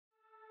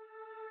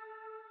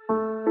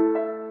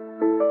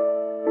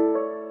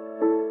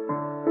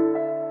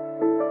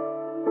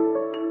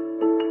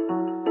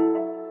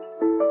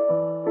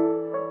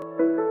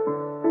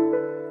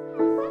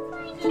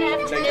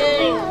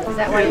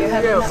while you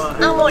have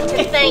I want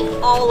to thank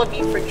all of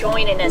you for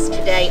joining us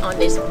today on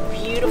this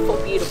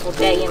beautiful, beautiful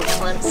day in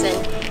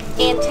Clemson,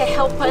 and to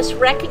help us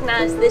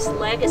recognize this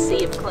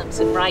legacy of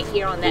Clemson right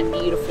here on that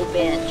beautiful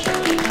bench.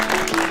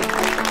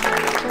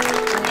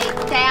 Hey,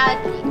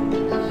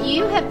 Dad,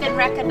 you have been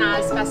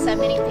recognized by so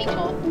many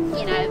people,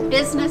 you know,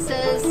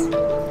 businesses,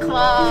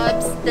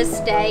 clubs, the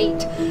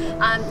state.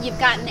 You've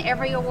gotten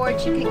every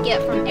award you could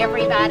get from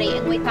everybody,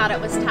 and we thought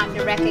it was time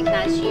to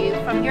recognize you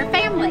from your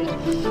family.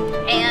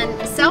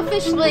 And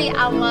selfishly,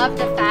 I love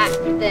the fact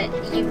that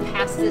you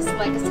passed this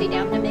legacy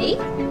down to me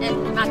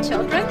and my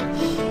children,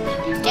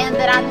 and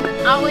that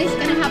I'm always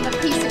going to have a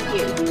piece of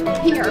you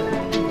here,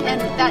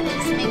 and that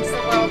just means the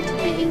world to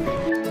me.